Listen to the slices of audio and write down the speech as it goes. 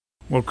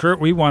Well, Kurt,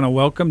 we want to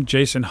welcome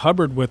Jason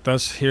Hubbard with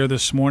us here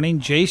this morning.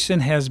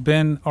 Jason has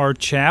been our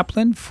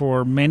chaplain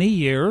for many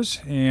years.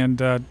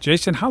 And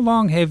Jason, how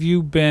long have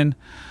you been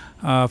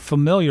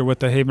familiar with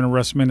the Haven of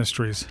Rest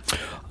Ministries?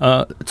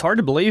 It's hard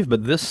to believe,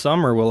 but this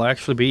summer will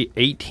actually be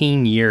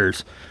 18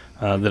 years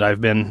that I've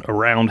been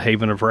around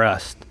Haven of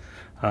Rest.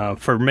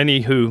 For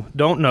many who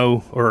don't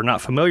know or are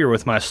not familiar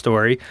with my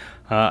story,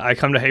 I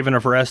come to Haven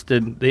of Rest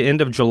at the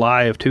end of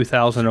July of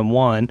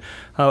 2001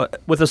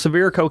 with a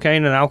severe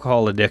cocaine and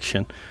alcohol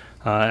addiction.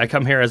 I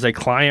come here as a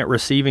client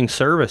receiving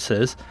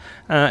services,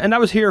 and I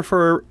was here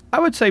for, I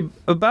would say,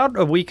 about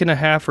a week and a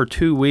half or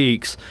 2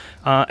 weeks,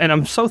 and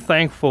I'm so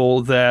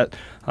thankful that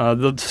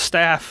the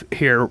staff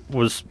here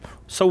was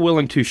so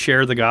willing to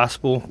share the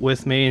gospel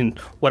with me, and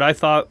what I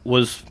thought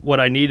was what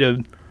I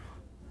needed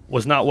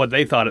was not what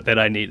they thought that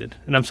I needed.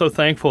 And I'm so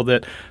thankful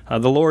that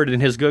the Lord in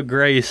his good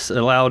grace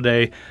allowed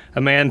a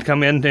man to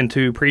come in and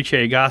to preach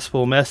a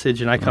gospel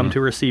message, and I come to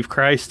receive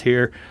Christ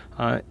here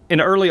in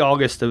early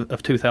August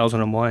of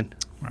 2001.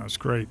 That's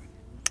great.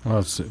 Well,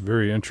 that's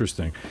very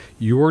interesting.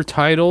 Your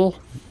title,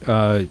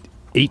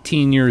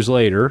 18 years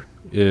later,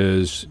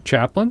 is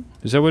chaplain?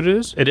 Is that what it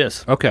is? It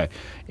is. Okay.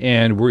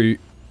 And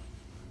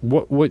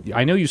what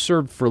I know you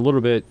served for a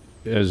little bit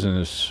was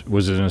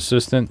it an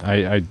assistant?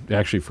 I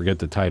actually forget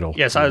the title.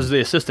 Yes, I was the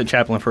assistant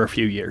chaplain for a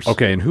few years.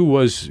 Okay, and who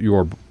was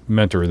your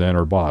mentor then,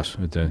 or boss?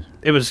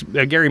 It was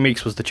Gary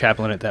Meeks was the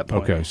chaplain at that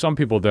point. Okay, some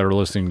people that are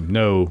listening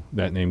know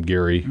that name,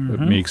 Gary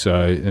Meeks,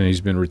 and he's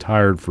been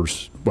retired for,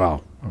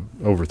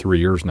 over 3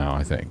 years now,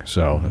 I think.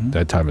 So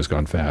that time has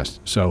gone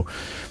fast. So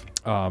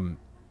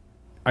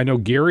I know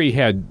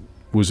Gary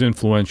was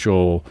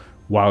influential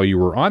while you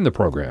were on the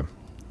program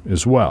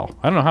as well.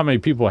 I don't know how many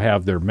people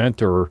have their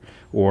mentor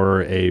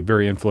or a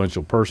very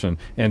influential person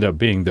end up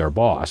being their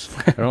boss.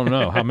 I don't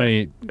know how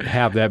many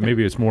have that.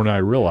 Maybe it's more than I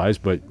realize,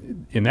 but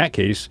in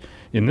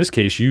this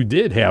case, you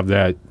did have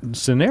that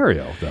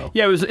scenario, though.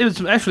 Yeah, it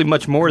was actually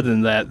much more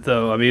than that,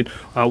 though. I mean,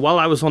 while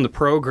I was on the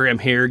program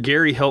here,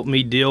 Gary helped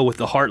me deal with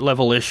the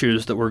heart-level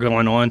issues that were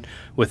going on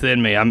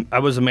within me. I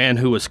was a man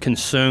who was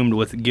consumed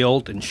with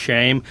guilt and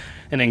shame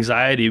and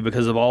anxiety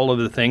because of all of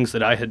the things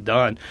that I had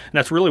done. And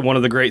that's really one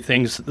of the great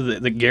things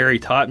that Gary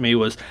taught me,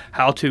 was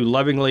how to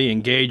lovingly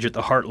engage at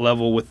the heart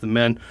level with the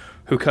men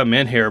who come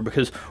in here,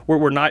 because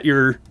we're not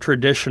your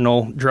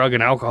traditional drug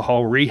and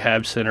alcohol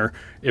rehab center,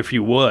 if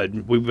you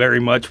would. We very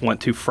much want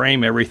to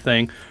frame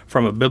everything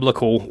from a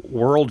biblical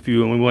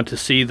worldview, and we want to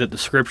see that the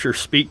scriptures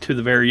speak to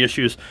the very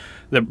issues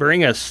that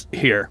bring us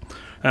here.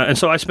 And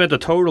so I spent a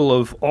total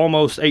of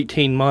almost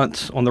 18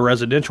 months on the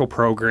residential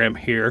program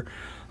here,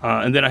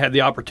 and then I had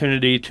the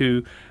opportunity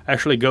to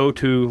actually go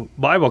to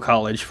Bible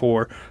college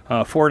for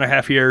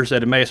 4.5 years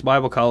at Emmaus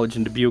Bible College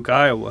in Dubuque,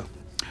 Iowa.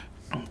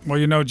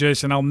 Well,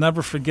 Jason, I'll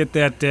never forget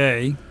that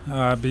day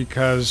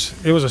because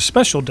it was a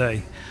special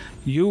day.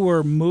 You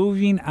were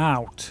moving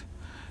out.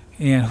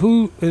 And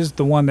who is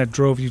the one that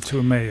drove you to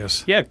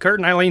Emmaus? Yeah, Kurt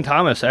and Eileen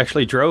Thomas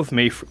actually drove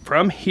me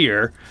from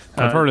here.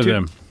 I've heard of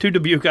them. To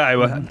Dubuque,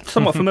 Iowa.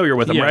 Somewhat familiar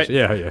with them, yes, right?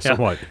 Yeah,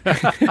 somewhat.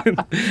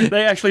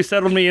 They actually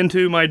settled me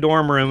into my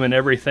dorm room and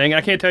everything.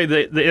 I can't tell you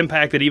the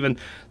impact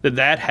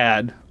that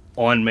had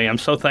on me. I'm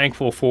so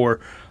thankful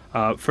for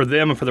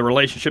them and for the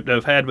relationship that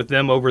I've had with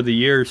them over the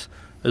years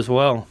as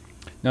well.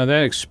 Now,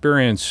 that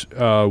experience,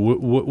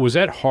 was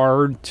that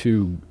hard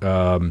to,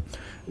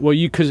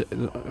 because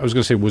I was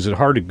going to say, was it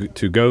hard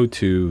to go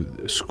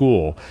to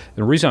school? And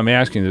the reason I'm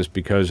asking this,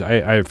 because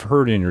I've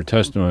heard in your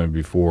testimony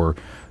before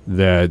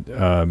that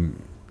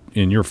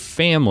in your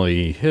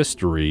family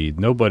history,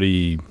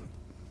 nobody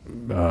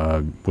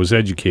was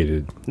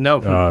educated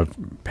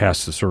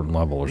past a certain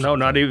level or something.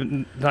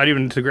 No, not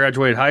even to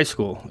graduate high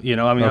school.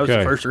 I was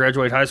the first to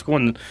graduate high school,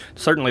 and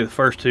certainly the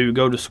first to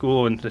go to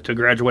school and to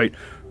graduate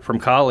from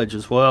college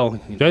as well.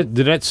 Did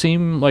that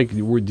seem like?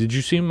 Did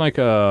you seem like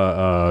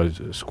a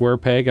square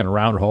peg in a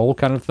round hole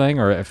kind of thing,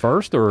 or at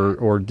first,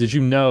 or did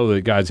you know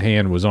that God's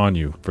hand was on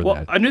you for that?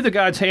 Well, I knew that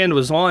God's hand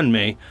was on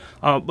me,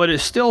 but it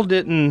still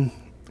didn't.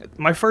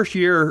 My first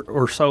year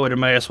or so at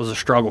Emmaus was a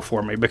struggle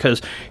for me,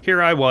 because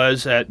here I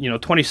was at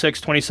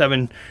 26,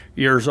 27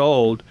 years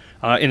old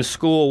in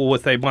school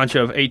with a bunch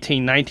of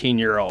 18,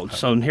 19-year-olds.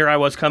 So here I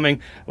was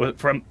coming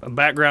from a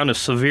background of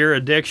severe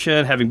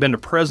addiction, having been to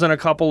prison a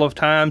couple of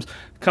times,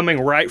 coming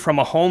right from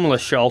a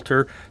homeless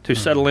shelter to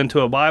settle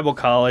into a Bible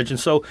college. And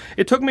so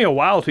it took me a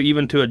while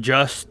to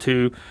adjust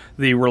to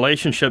the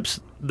relationships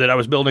that I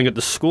was building at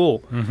the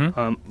school.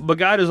 But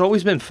God has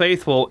always been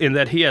faithful in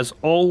that He has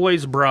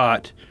always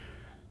brought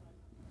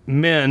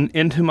men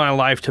into my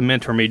life to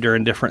mentor me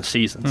during different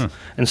seasons.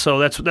 And so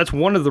that's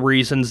one of the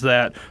reasons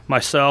that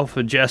myself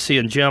and Jesse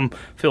and Jim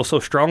feel so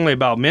strongly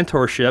about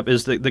mentorship,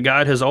 is that the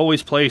God has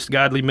always placed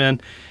godly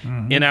men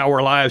in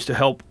our lives to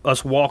help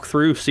us walk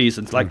through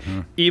seasons. Like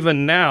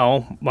even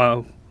now,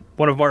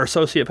 one of our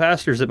associate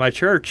pastors at my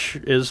church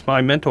is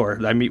my mentor.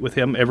 I meet with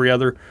him every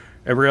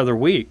other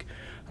week.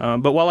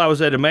 But while I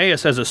was at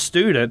Emmaus as a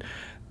student,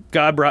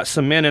 God brought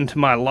some men into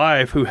my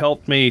life who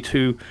helped me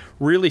to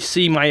really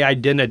see my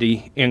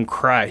identity in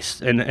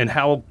Christ and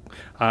how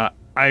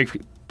I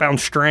found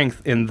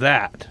strength in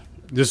that.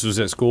 This was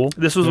at school?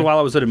 This was while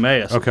I was at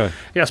Emmaus. Okay.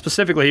 Yeah,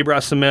 specifically, he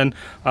brought some men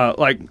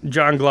like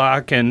John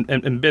Glock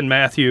and Ben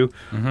Matthew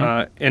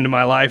into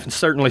my life, and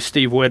certainly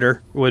Steve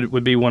Witter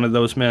would be one of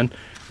those men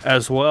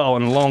as well.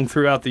 And along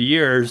throughout the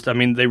years, I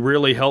mean, they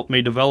really helped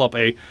me develop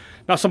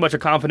not so much a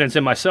confidence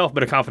in myself,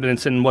 but a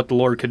confidence in what the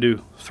Lord could do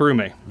through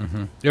me.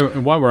 Yeah,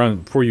 and while we're on,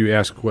 before you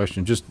ask a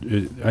question, just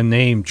a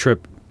name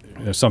trip,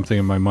 something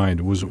in my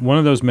mind. Was one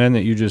of those men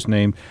that you just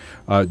named,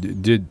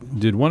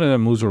 did one of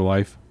them lose their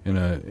life in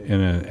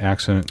an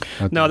accident?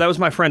 No, that was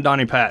my friend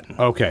Donnie Patton.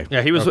 Okay.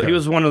 Yeah, he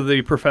was one of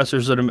the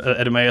professors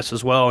at Emmaus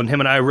as well, and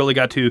him and I really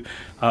got to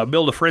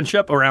build a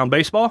friendship around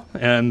baseball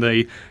and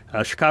the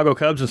Chicago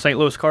Cubs and St.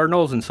 Louis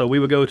Cardinals, and so we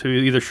would go to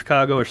either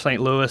Chicago or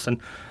St. Louis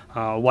and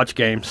watch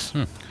games.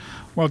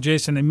 Well,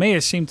 Jason, it may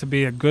have seemed to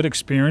be a good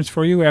experience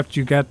for you after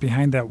you got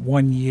behind that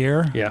 1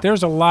 year. Yeah.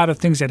 There's a lot of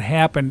things that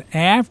happened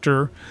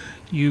after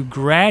you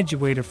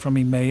graduated from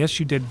Emmaus.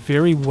 You did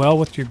very well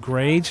with your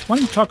grades. Why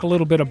don't you talk a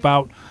little bit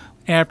about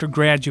after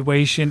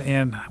graduation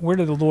and where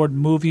did the Lord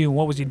move you and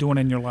what was he doing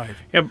in your life?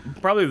 Yeah,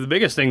 probably the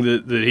biggest thing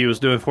that he was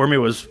doing for me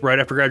was right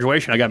after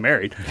graduation, I got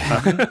married.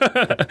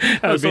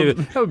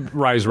 That would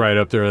rise right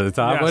up there at the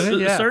top, wouldn't it?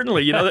 Yeah.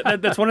 Certainly. You know,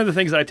 that's one of the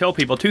things I tell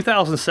people.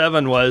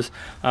 2007 was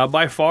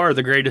by far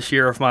the greatest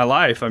year of my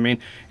life. I mean,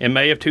 in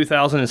May of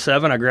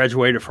 2007, I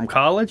graduated from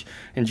college.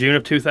 In June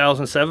of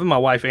 2007, my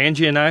wife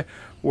Angie and I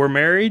were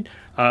married.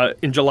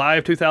 In July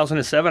of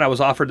 2007, I was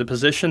offered the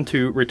position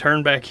to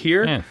return back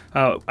here.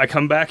 I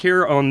come back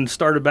here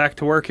started back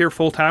to work here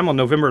full time on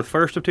November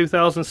 1st of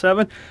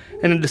 2007.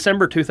 And in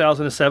December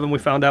 2007, we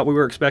found out we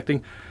were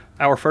expecting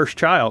our first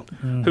child,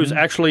 who's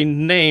actually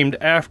named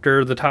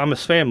after the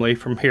Thomas family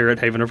from here at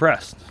Haven of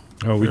Rest.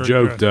 Oh, we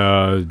joked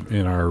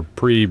in our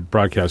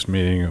pre-broadcast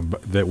meeting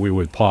that we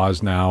would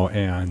pause now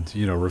and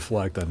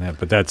reflect on that,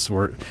 but that's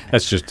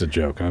just a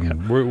joke.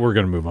 We're going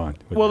to move on.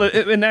 Well,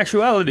 in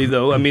actuality,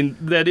 though, I mean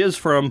that is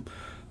from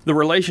the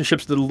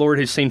relationships that the Lord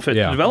has seen fit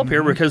to develop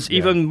here. Because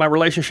even my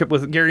relationship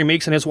with Gary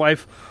Meeks and his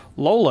wife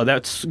Lola,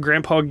 that's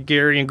Grandpa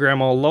Gary and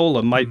Grandma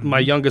Lola. My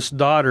youngest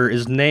daughter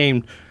is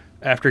named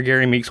after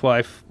Gary Meeks'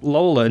 wife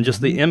Lola, and just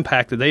the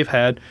impact that they've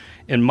had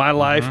in my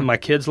life and my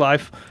kids'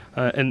 life.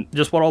 And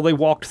just what all they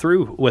walked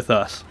through with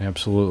us.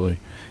 Absolutely.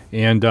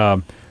 And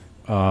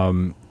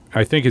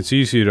I think it's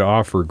easy to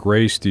offer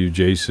grace to you,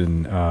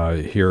 Jason,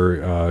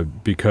 here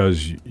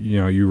because,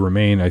 you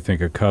remain, I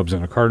think, a Cubs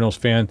and a Cardinals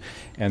fan,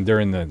 and they're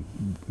in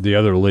the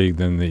other league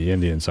than the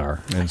Indians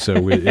are. And so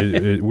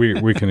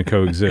we can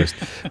coexist.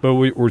 But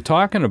we're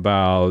talking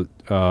about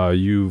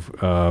you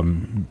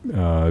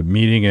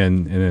meeting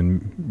and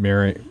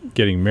then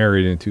getting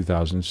married in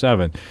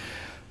 2007.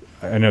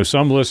 I know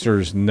some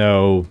listeners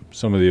know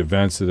some of the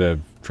events that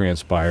have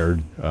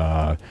transpired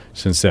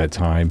since that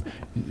time.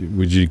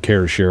 Would you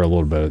care to share a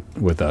little bit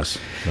with us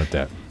about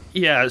that?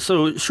 Yeah,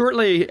 so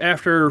shortly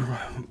after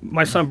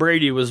my son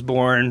Brady was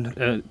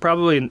born,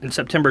 probably in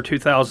September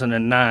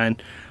 2009,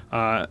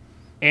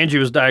 Angie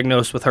was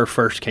diagnosed with her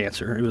first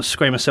cancer. It was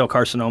squamous cell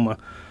carcinoma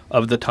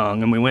of the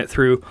tongue, and we went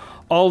through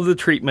all of the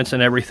treatments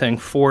and everything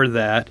for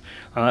that.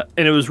 And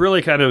it was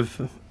really kind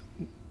of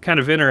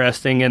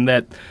interesting in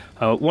that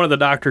one of the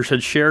doctors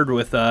had shared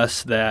with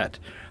us that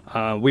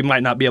we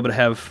might not be able to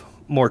have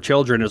more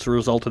children as a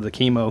result of the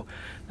chemo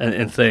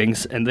and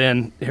things. And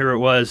then here it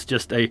was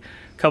just a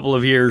couple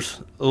of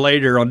years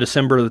later on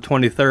December the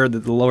 23rd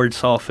that the Lord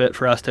saw fit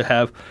for us to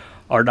have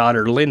our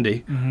daughter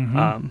Lindy.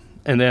 And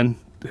then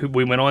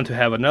we went on to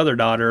have another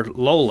daughter,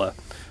 Lola.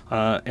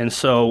 And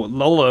so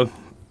Lola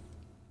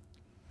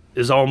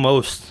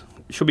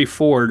she'll be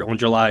 4 on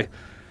July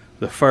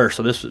the 1st.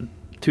 So this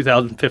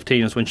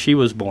 2015 is when she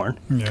was born.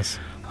 Yes.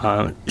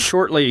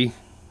 Shortly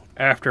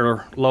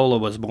after Lola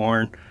was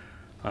born,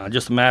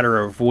 just a matter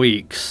of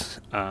weeks,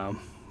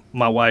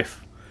 my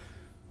wife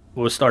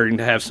was starting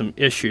to have some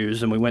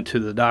issues, and we went to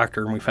the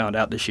doctor and we found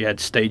out that she had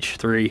stage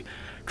 3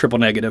 triple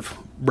negative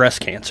breast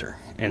cancer.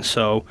 And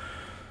so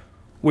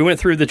we went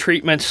through the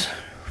treatments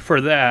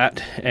for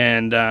that,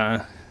 and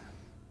by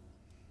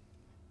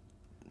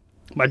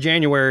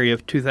January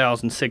of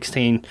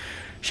 2016,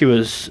 she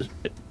was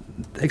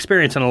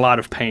experiencing a lot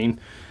of pain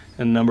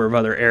in a number of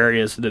other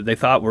areas that they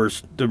thought were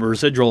the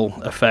residual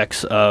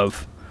effects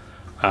of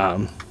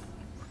the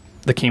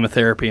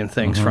chemotherapy and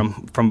things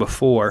from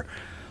before.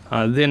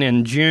 Then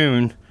in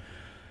June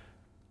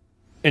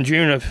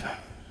of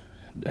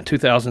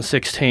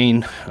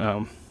 2016,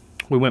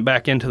 we went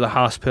back into the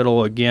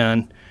hospital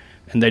again,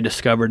 and they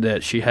discovered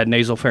that she had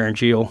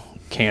nasopharyngeal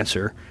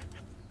cancer.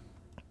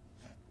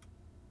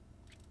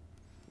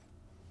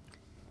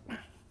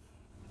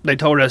 They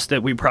told us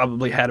that we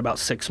probably had about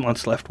 6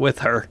 months left with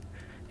her,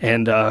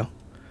 and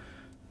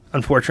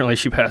unfortunately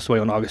she passed away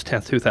on August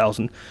 10th,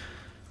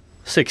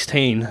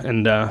 2016,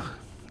 and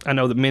I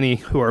know that many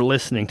who are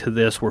listening to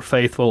this were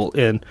faithful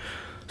in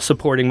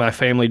supporting my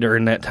family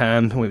during that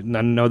time.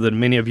 I know that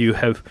many of you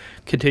have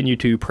continued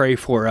to pray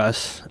for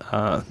us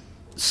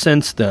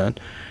since then,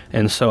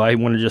 And so I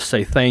want to just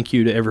say thank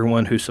you to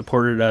everyone who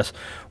supported us,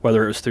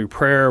 whether it was through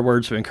prayer,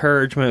 words of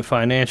encouragement,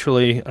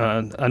 financially.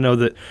 I know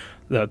that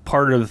the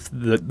part of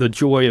the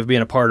joy of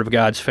being a part of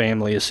God's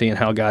family is seeing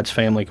how God's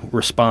family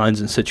responds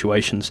in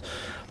situations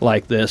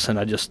like this. And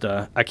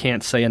I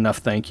can't say enough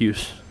thank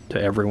yous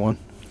to everyone.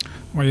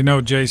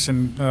 Well,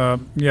 Jason,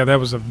 that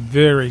was a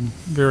very,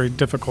 very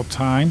difficult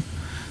time.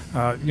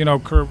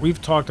 Kurt,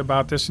 we've talked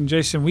about this, and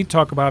Jason, we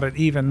talk about it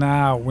even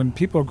now when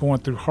people are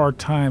going through hard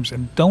times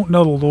and don't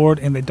know the Lord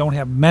and they don't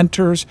have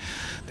mentors,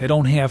 they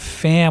don't have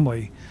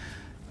family.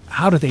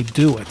 How do they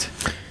do it?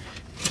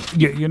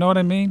 You know what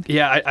I mean?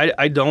 Yeah,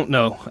 I don't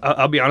know.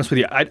 I'll be honest with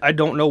you. I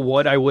don't know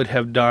what I would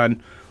have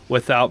done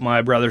without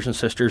my brothers and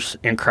sisters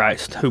in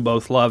Christ, who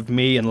both loved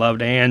me and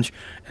loved Ange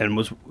and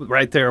was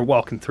right there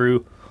walking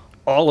through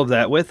all of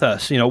that with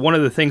us. One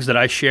of the things that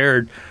I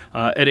shared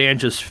at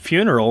Ange's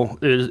funeral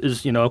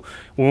is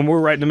when we're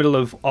right in the middle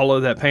of all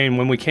of that pain,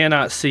 when we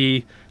cannot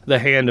see the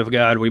hand of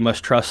God, we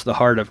must trust the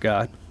heart of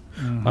God.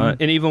 Mm-hmm.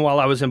 And even while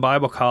I was in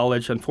Bible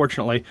college,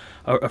 unfortunately,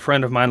 a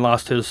friend of mine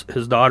lost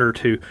his daughter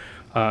to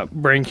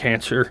brain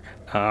cancer,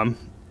 and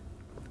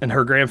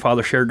her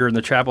grandfather shared during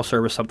the chapel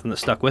service something that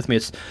stuck with me.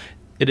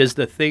 It is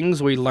the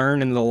things we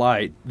learn in the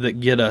light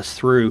that get us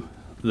through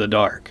the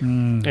dark.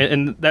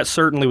 And that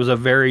certainly was a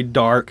very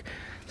dark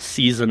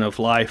season of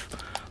life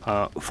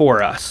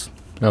for us.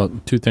 Well,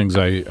 two things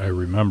I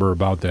remember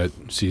about that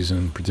season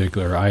in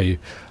particular.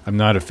 I'm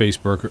not a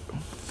Facebook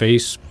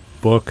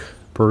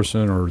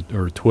person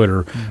or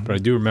Twitter, but I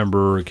do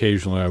remember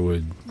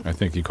occasionally I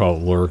think you call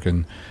it lurk,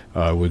 and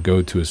would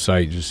go to a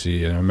site to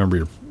see. And I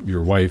remember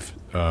your wife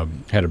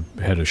had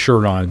a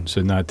shirt on,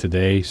 said "Not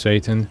today,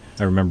 Satan."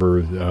 I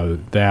remember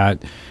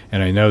that,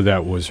 and I know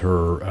that was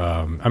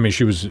her.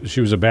 She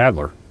was a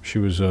battler. She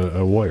was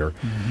a warrior.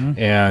 Mm-hmm.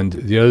 And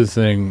the other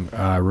thing,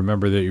 I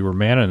remember that you were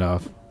man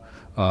enough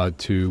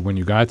to, when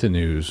you got the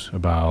news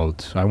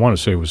about, I want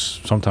to say it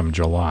was sometime in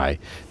July,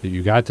 that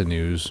you got the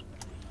news,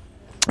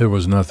 there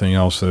was nothing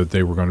else that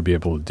they were going to be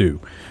able to do.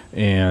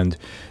 And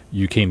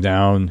you came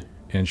down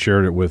and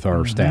shared it with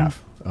our mm-hmm.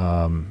 staff,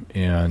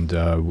 and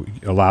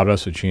allowed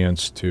us a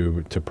chance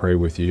to pray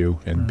with you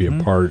and mm-hmm. be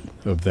a part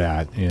of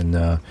that. And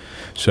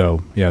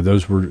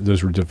those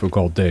were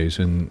difficult days.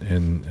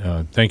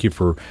 And thank you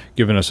for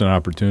giving us an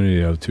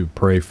opportunity to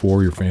pray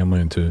for your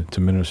family and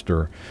to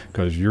minister,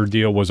 because your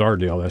deal was our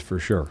deal, that's for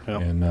sure.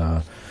 Yep.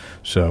 And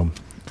so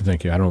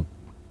thank you. I don't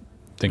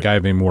think I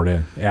have any more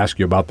to ask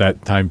you about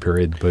that time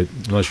period, but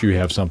unless you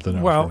have something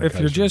else. Well, if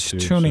you're just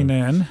tuning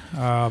in,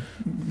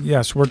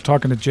 yes, we're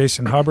talking to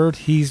Jason Hubbard.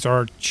 He's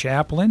our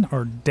chaplain,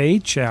 our day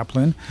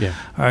chaplain.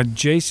 Yeah.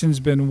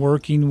 Jason's been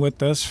working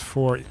with us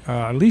for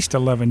at least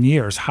 11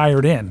 years,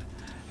 hired in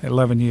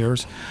 11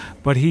 years,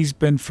 but he's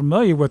been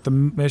familiar with the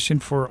mission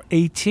for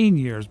 18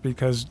 years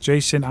because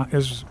Jason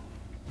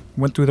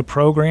went through the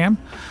program.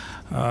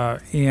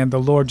 And the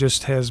Lord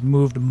just has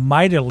moved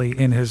mightily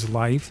in his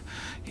life.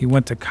 He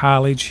went to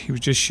college. He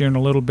was just sharing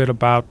a little bit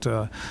about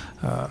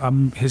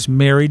his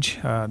marriage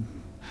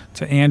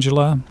to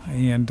Angela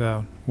and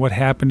what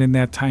happened in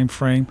that time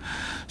frame.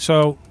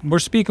 So we're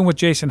speaking with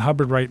Jason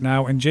Hubbard right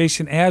now. And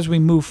Jason, as we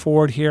move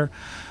forward here,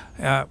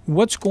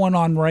 what's going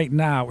on right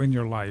now in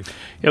your life?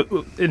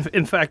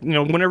 In fact,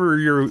 whenever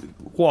you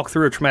walk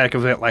through a traumatic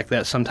event like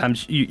that,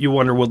 sometimes you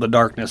wonder, will the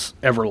darkness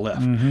ever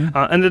lift? Mm-hmm.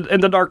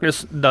 And the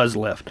darkness does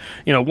lift.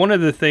 One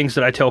of the things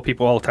that I tell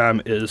people all the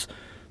time is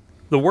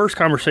the worst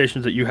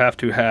conversations that you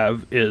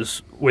have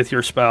is with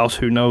your spouse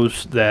who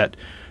knows that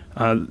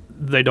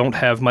they don't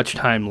have much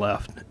time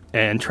left,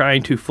 and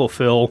trying to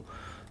fulfill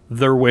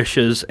their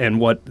wishes and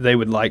what they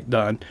would like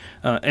done.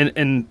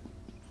 And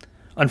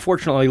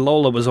unfortunately,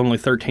 Lola was only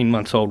 13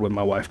 months old when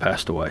my wife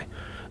passed away,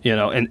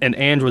 and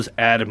Ange was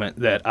adamant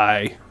that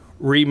I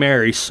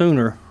remarry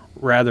sooner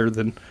rather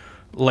than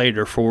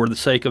later for the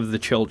sake of the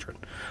children.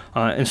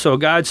 And so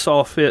God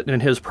saw fit in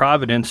his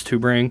providence to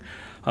bring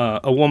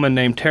a woman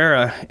named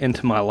Tara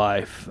into my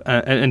life.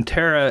 And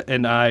Tara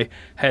and I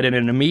had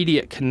an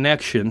immediate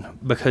connection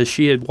because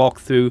she had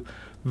walked through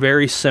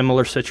very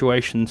similar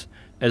situations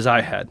as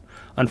I had.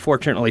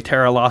 Unfortunately,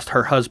 Tara lost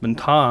her husband,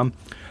 Tom,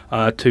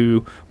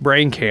 to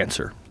brain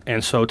cancer.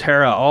 And so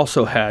Tara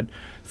also had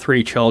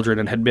 3 children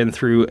and had been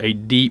through a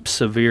deep,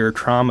 severe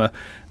trauma.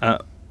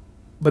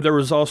 But there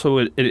was also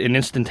an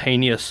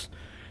instantaneous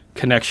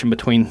connection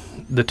between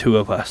the two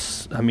of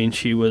us.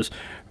 She was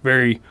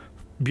very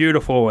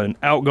beautiful and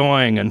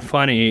outgoing and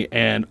funny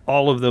and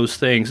all of those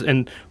things.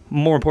 And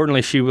more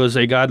importantly, she was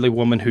a godly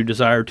woman who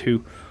desired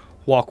to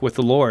walk with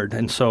the Lord.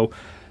 And so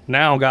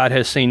now God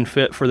has seen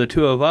fit for the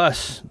two of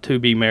us to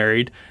be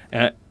married,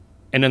 and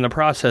in the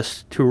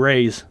process to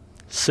raise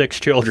 6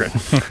 children.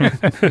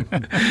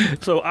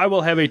 So I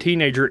will have a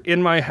teenager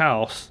in my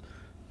house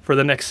for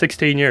the next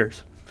 16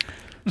 years.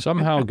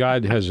 Somehow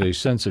God has a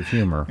sense of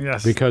humor.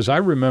 Yes. Because I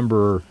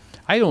remember,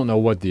 I don't know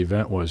what the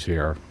event was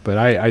here, but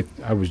I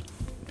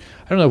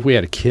don't know if we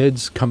had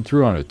kids come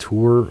through on a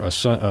tour,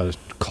 a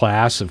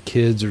class of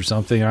kids or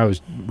something. I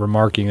was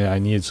remarking that I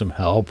needed some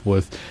help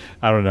with,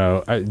 I don't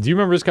know. Do you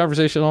remember this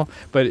conversation at all?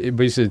 But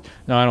he said,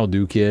 no, I don't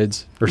do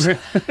kids or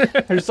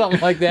something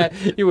like that.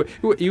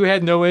 You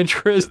had no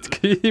interest.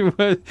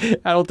 I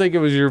don't think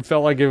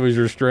felt like it was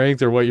your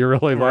strength or what you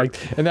really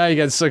liked. And now you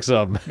got 6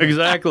 of them.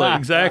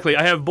 Exactly.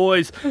 I have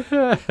boys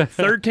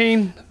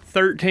 13,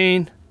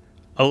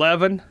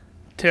 11,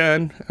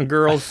 10, and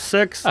girls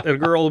 6, and a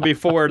girl will be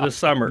 4 this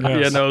summer.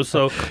 Yes.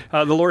 So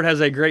the Lord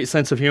has a great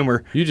sense of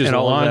humor. He just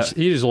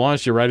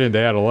launched you right into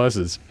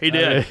adolescence. He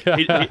did.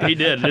 he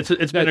did.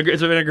 It's been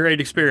a great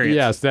experience.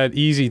 Yes, that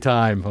easy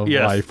time of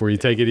life where you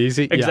take it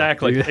easy.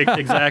 Exactly. Yeah.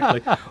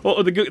 Exactly.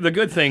 Well, the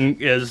good thing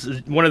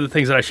is, one of the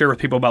things that I share with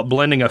people about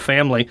blending a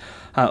family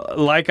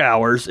like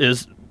ours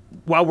is,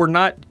 while we're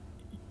not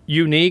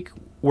unique,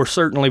 we're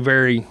certainly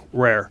very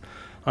rare,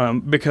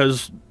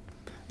 because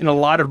in a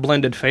lot of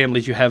blended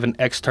families, you have an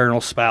external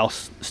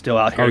spouse still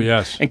out here. Oh,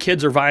 yes. And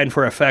kids are vying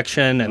for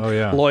affection and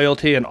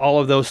loyalty and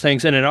all of those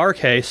things. And in our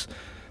case,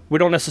 we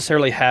don't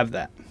necessarily have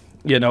that,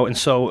 And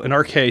so in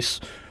our case,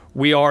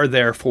 we are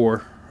there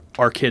for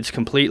our kids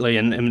completely.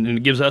 And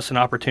it gives us an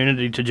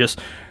opportunity to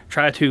just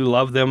try to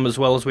love them as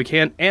well as we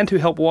can and to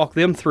help walk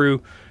them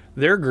through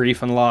their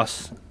grief and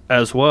loss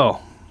as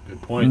well.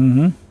 Good point.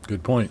 Mm-hmm.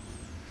 Good point.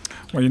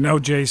 Well,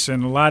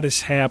 Jason, a lot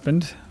has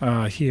happened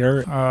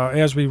here.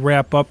 As we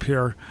wrap up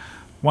here,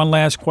 one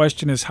last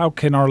question is, how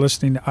can our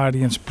listening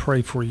audience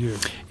pray for you?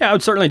 Yeah, I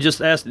would certainly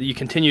just ask that you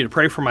continue to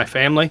pray for my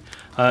family,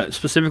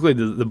 specifically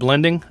the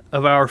blending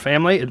of our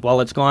family.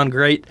 While it's gone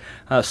great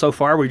so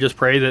far, we just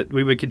pray that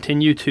we would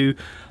continue to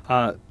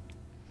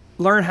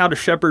learn how to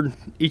shepherd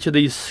each of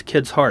these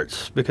kids'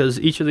 hearts, because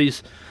each of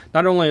these,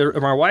 not only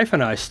are my wife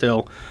and I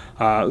still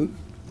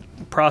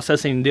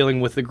processing and dealing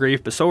with the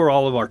grief, but so are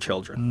all of our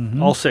children,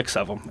 all 6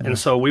 of them. Yes. And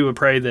so we would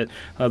pray that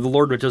the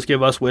Lord would just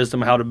give us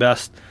wisdom how to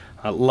best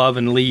love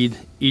and lead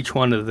each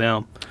one of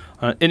them.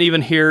 And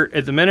even here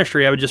at the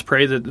ministry, I would just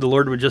pray that the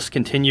Lord would just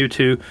continue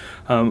to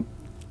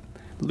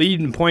lead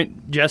and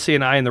point Jesse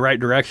and I in the right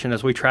direction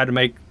as we try to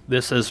make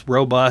this as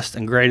robust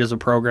and great as a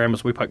program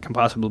as we can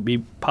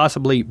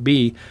possibly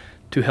be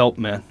to help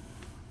men.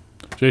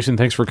 Jason,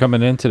 thanks for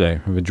coming in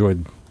today. I've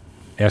enjoyed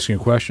asking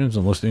questions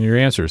and listening to your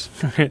answers.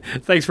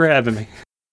 Thanks for having me.